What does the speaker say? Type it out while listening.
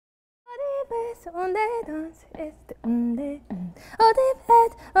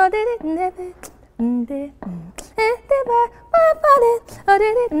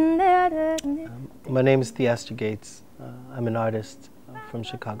My name is Theaster Gates. I'm an artist from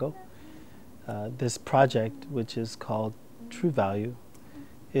Chicago. This project, which is called True Value,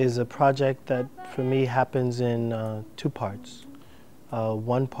 is a project that for me happens in two parts.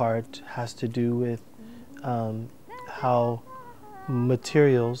 One part has to do with how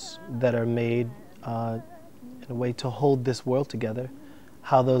materials that are made in a way to hold this world together,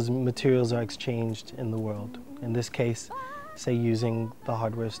 how those materials are exchanged in the world. In this case, say using the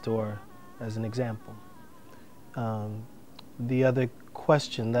hardware store as an example. The other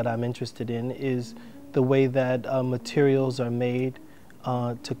question that I'm interested in is the way that materials are made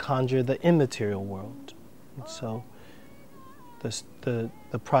to conjure the immaterial world. And so the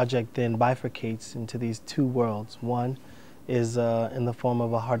project then bifurcates into these two worlds. One is in the form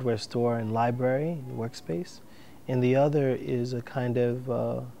of a hardware store and library and workspace, and the other is a kind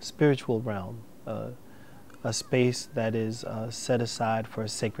of spiritual realm, a space that is set aside for a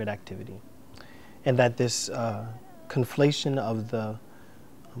sacred activity. And that this conflation of the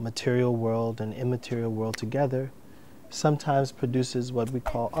material world and immaterial world together sometimes produces what we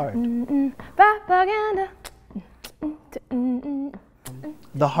call art.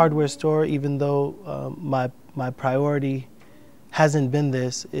 The hardware store, even though my priority hasn't been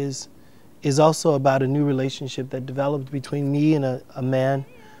this, is also about a new relationship that developed between me and a man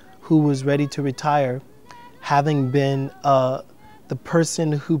who was ready to retire, having been the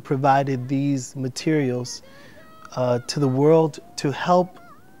person who provided these materials to the world to help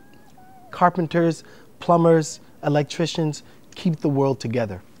carpenters, plumbers, electricians keep the world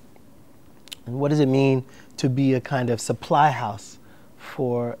together. And what does it mean to be a kind of supply house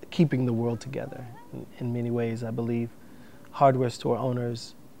for keeping the world together? In many ways, I believe hardware store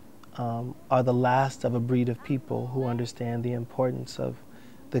owners are the last of a breed of people who understand the importance of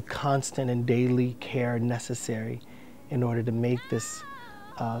the constant and daily care necessary in order to make this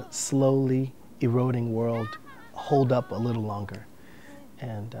slowly eroding world hold up a little longer.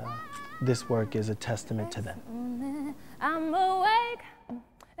 And this work is a testament to that. I'm awake.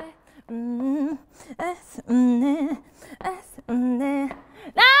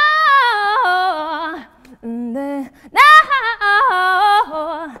 No.